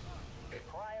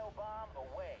 Cryo bomb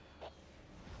away.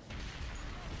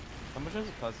 How much does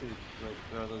it cost you to like,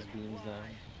 throw those beams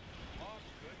down? Hawk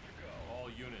good to go. All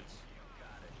units.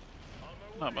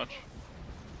 Not much.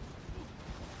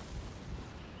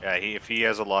 Yeah, if he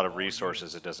has a lot of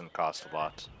resources, it doesn't cost a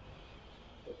lot.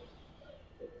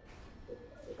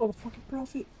 Oh, the fucking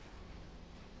prophet!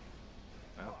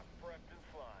 Oh. Hawk prepped and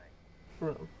flying.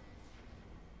 Bro,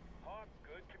 Hawk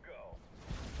good to go.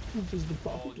 does the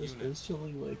prophet just units.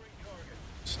 instantly, like,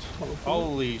 teleport?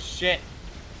 Holy shit!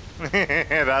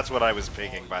 That's what I was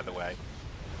pinging, by the way.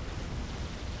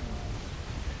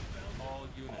 All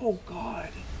units. Oh god!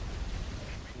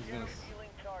 He's gonna Healing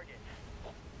target.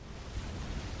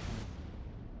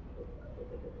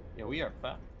 yeah, we are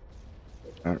fat.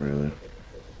 Not really.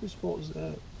 Whose fault is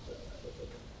that?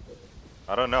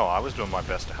 I don't know. I was doing my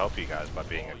best to help you guys by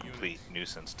being a complete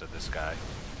nuisance to this guy.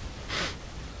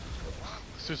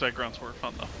 Suicide grunts were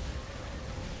fun though.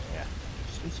 Yeah.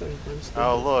 Suicide Grunts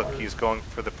Oh, did look, fire. he's going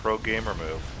for the pro gamer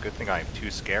move. Good thing I have 2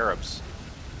 scarabs.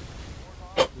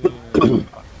 I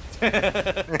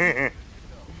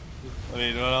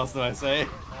mean, what else do I say?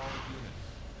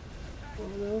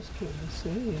 What else can I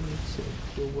say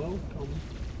except you're welcome?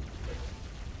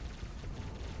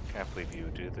 Can't believe you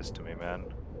would do this to me, man.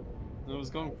 I was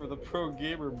going for the pro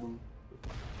gamer move.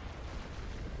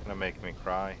 Gonna make me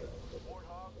cry.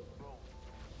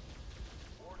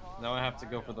 Now I have to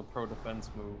go for the pro defense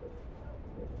move.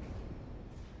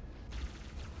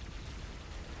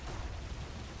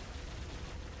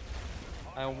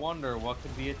 I wonder what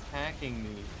could be attacking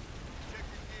me.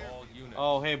 All units.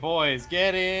 Oh, hey boys,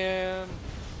 get in!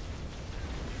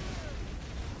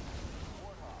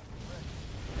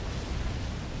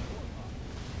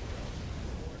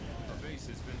 A base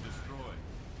has been destroyed.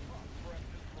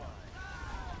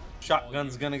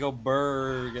 Shotgun's gonna go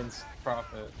burr against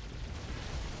Prophet.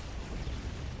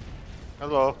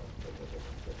 Hello.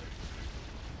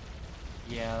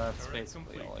 Yeah, that's Turret basically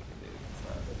complete. all I can do against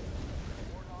that.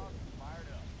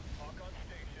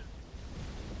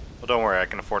 Well, don't worry, I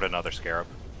can afford another scarab.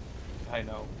 I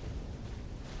know.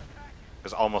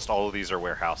 Because almost all of these are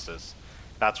warehouses.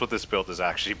 That's what this build has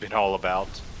actually been all about.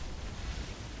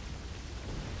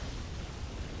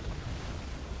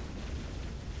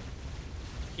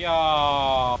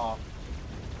 Yeah.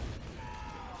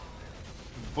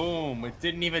 Boom! It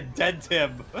didn't even dent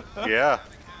him. Yeah.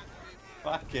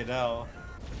 Fucking hell.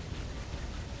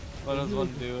 What does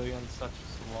one do against such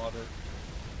slaughter?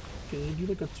 Can you do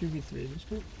like a 2v3 this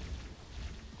week?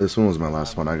 This one was my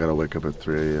last one. I gotta wake up at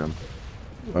 3 a.m.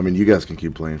 I mean, you guys can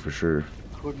keep playing for sure.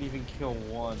 Couldn't even kill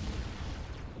one.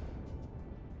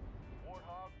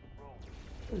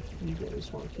 If you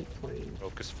guys want to keep playing,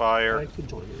 Focus I fire. could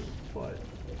join in, but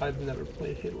I've never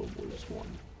played Halo Wars 1,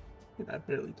 and I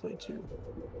barely played 2.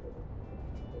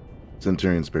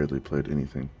 Centurion's barely played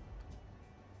anything.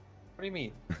 What do you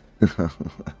mean? I'm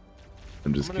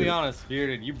I'm just gonna be kidding. honest,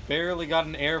 Bearded. You barely got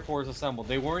an Air Force assembled.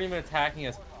 They weren't even attacking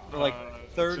us for like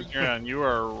 30. Centurion, you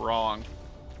are wrong.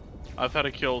 I've had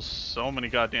to kill so many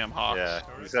goddamn hawks. Yeah,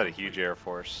 he's got a huge air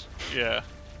force. Yeah.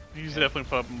 He's definitely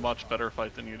put up a much better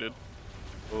fight than you did.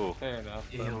 Ooh. Fair enough.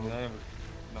 But, I mean, I never,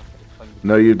 not gonna claim to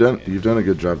No, be you've done a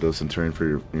good job though, Centurion,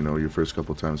 for your first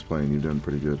couple times playing. You've done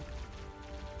pretty good.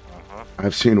 Uh-huh.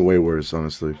 I've seen way worse,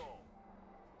 honestly.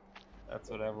 That's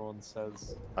what everyone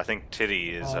says. I think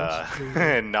Titty is Oh, that's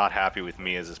true. not happy with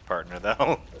me as his partner,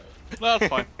 though. No, it's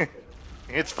fine.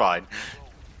 It's fine.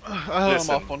 I held him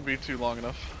Listen. off 1v2 long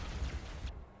enough.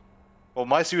 Well,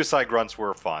 my suicide grunts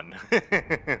were fun.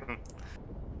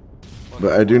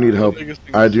 But I do need help. biggest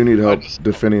thing I is do need I help just-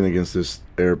 defending against this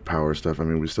air power stuff. I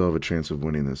mean, we still have a chance of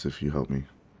winning this if you help me.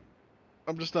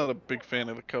 I'm just not a big fan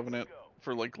of the Covenant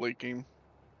for like late game.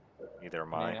 Neither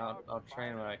am I mean, I. I'll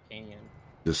train when I can.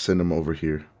 Just send them over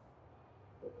here.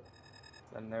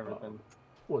 I've never been.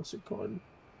 What's it called?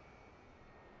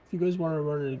 If you guys want to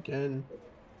run it again,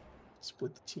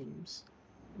 split the teams.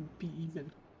 Be even.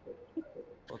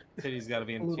 Well, Titty's got to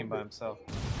be in the team by himself.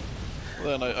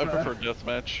 Then I prefer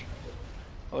deathmatch.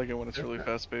 I like it when it's really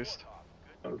fast paced.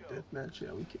 Oh, deathmatch.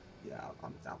 Yeah, we can. Yeah,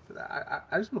 I'm down for that.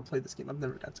 I just want to play this game. I've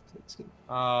never got to play this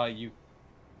game. You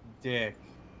dick.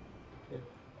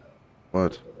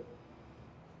 What?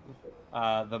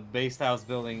 The base house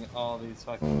building all these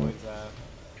fucking boys at.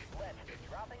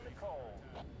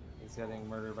 He's getting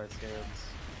murdered by scarabs.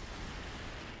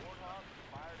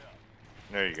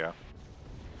 There you go.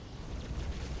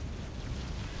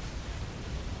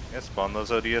 Yeah, spawn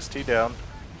those ODST down.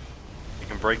 You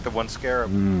can break the one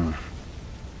scarab.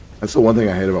 That's the one thing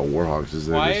I hate about Warhawks is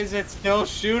Why they is it still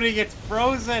shooting? It's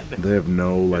frozen! they have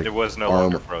no like It was no armor.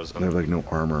 longer frozen. They have like no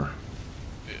armor.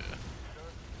 Yeah.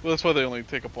 Well, that's why they only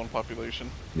take up one population.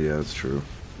 Yeah, that's true.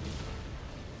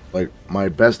 Like my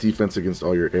best defense against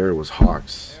all your air was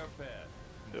Hawks. Air pad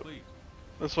complete.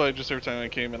 That's why just every time I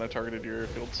came in, I targeted your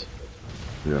airfields.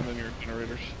 Yeah, And then your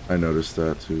generators. I noticed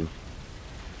that too.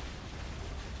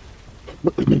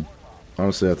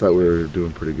 Honestly, I thought we were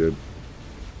doing pretty good.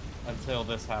 Until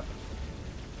this happened.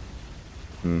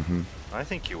 Mm-hmm. I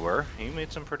think you were. You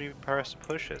made some pretty impressive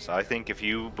pushes. I think if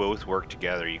you both worked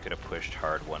together, you could have pushed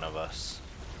hard one of us.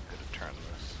 Could have turned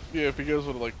this. Yeah, if you guys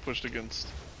would have like pushed against,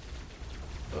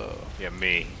 Yeah,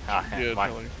 me. Ah, yeah, my-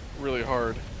 like really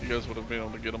hard, you guys would have been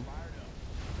able to get them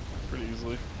pretty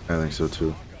easily. I think so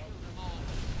too.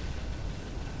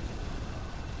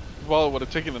 Well, it would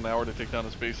have taken an hour to take down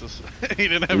his bases. He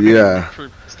didn't have Yeah. any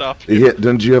to stop You you. hit,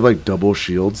 didn't you have like double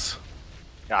shields?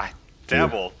 Ah,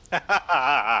 devil.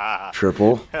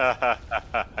 Triple?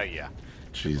 Yeah.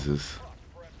 Jesus.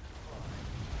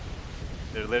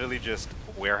 They're literally just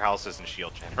warehouses and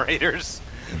shield generators.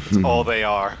 That's all they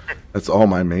are. That's all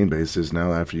my main base is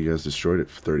now after you guys destroyed it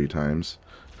 30 times.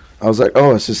 I was like,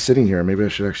 oh, it's just sitting here. Maybe I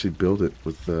should actually build it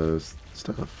with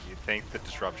stuff. You think the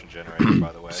disruption generator,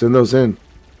 by the way. Send those in.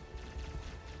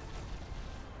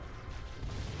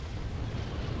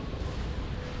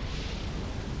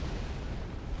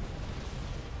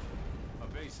 A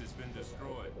base has been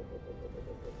destroyed.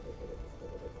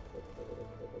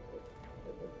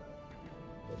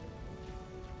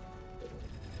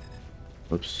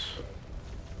 Oops.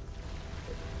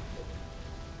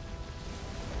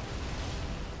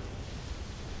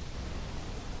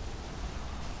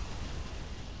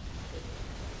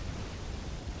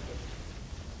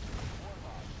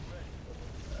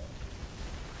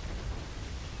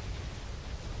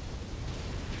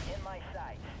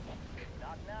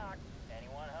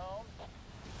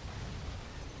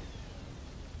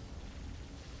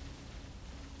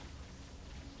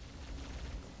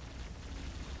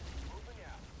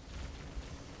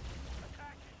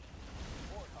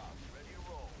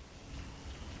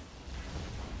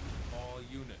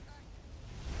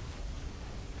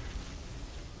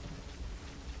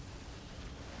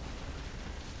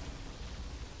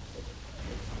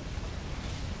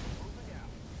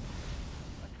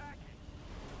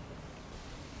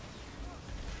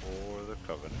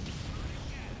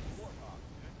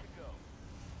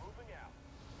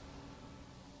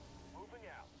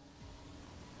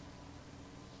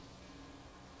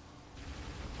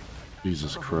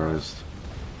 Jesus Christ.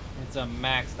 It's a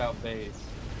maxed out base.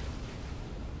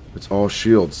 It's all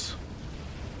shields.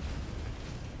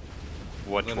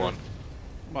 Which Literally. one?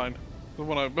 Mine. The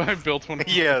one I built one.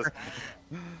 Yes.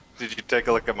 Did you take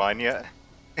a look at mine yet?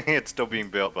 It's still being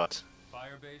built, but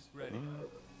Fire base ready.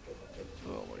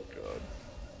 Oh my god.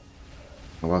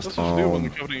 I lost That's what you do when the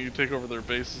all. company you take over their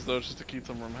bases, though, just to keep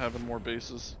them from having more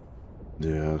bases.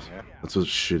 Yeah, that's what's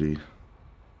shitty.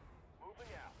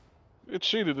 It's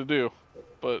shitty to do,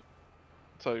 but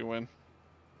that's how you win.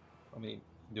 I mean,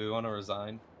 do we want to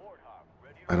resign?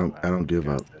 I don't give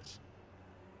up.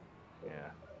 yeah.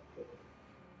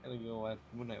 I don't know why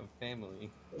we wouldn't have a family.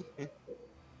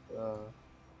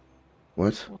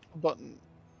 What? What's the button?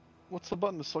 What's the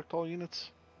button to select all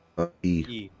units? E.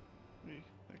 E. Me.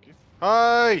 Thank you.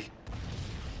 Hi!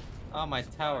 Oh, my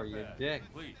tower, you dick.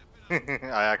 Complete.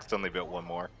 I accidentally built one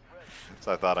more,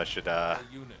 so I thought I should All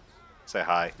units. say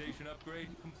hi. Station upgrade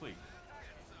complete.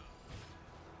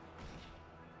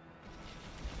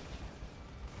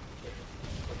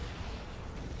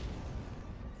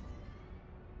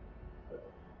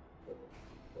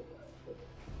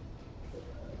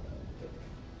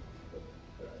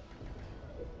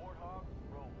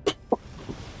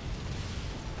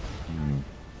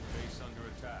 Base under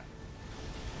attack.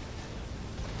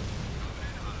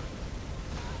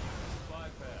 Supply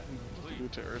pad New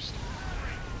complete. terrorist.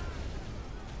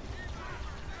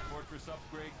 Fortress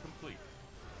upgrade complete.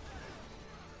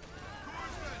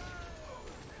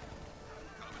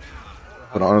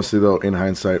 But honestly, though, in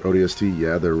hindsight, ODST,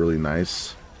 yeah, they're really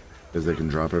nice because they can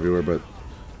drop everywhere. But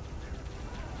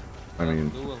I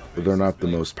mean, they're not the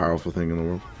most powerful thing in the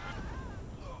world.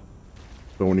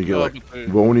 But when you get No, like, but they-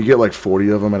 but when you get like 40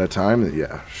 of them at a time,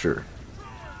 yeah, sure.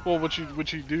 Well, what you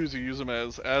do is you use them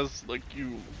as like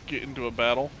you get into a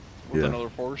battle with Yeah. another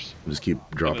force. Just keep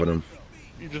dropping them.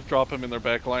 You just drop them in their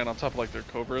back line on top of like their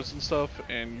cobras and stuff,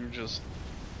 and you just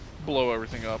blow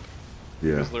everything up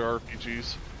Yeah, because they're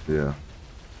RPGs. yeah.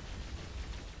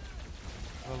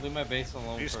 I'll leave my base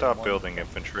alone. You for stop one- building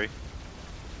infantry.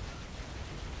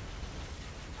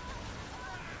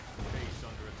 Base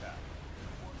under attack.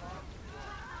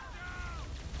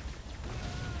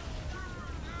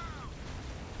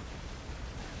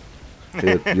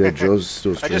 Yeah, Joe's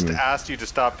still I just streaming. asked you to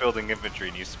stop building infantry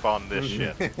and you spawned this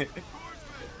shit.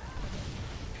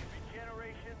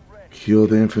 Heal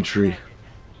the infantry.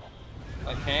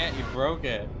 I can't, you broke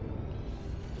it.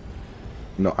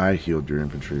 No, I healed your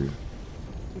infantry.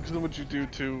 Because then what you do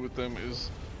too with them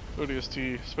is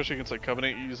ODST, especially against like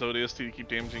Covenant, you use ODST to keep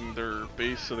damaging their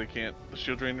base so they can't. The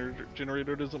shield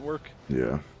generator doesn't work.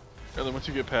 Yeah. And then once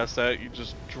you get past that, you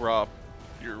just drop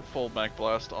your full Mac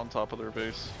Blast on top of their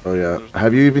base. Oh yeah. There's-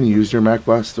 Have you even used your Mac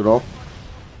Blast at all?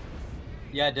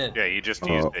 Yeah, I did. Yeah, you just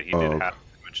used it. He did oh. half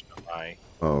damage to my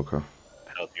Oh, okay.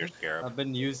 healthier scarab. I've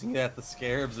been using it at the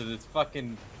scarabs and it's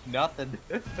fucking nothing.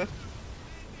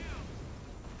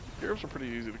 Scarabs are pretty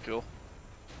easy to kill.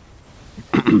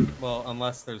 Well,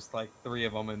 unless there's like 3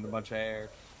 of them in a bunch of air.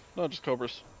 No, just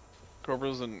cobras.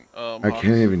 Cobras and I Hawks.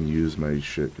 can't even use my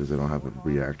shit because I don't have a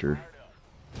reactor.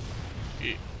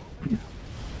 Yeah.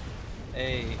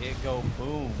 Hey, it go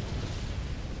boom.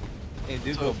 It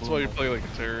do So go that's boom. why you play like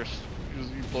a terrorist.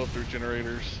 You blow up their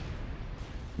generators.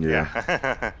 Yeah.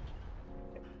 Yeah.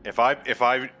 if I,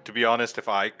 to be honest, if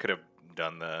I could have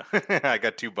done the, I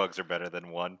got 2 bugs are better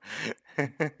than 1.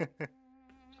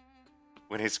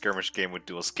 When a skirmish game with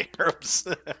dual scarabs.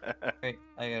 Hey,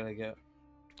 I gotta go.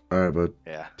 Alright, bud.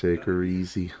 Yeah. Take her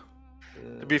easy.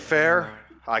 To be fair,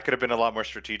 I could have been a lot more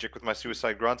strategic with my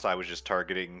suicide grunts. I was just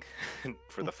targeting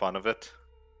for the fun of it.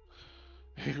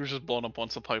 You were just blowing up one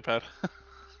supply pad.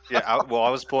 Yeah, I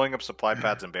was blowing up supply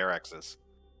pads and barracks.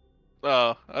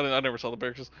 I never saw the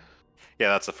barracks. Yeah,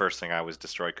 that's the first thing I was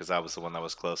destroyed because that was the one that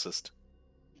was closest.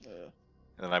 And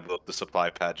then I blew up the supply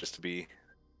pad just to be.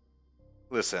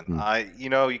 Listen,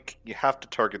 you have to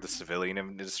target the civilian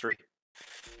industry.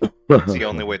 It's the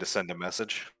only way to send a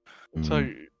message. That's how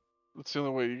you. That's the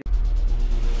only way you.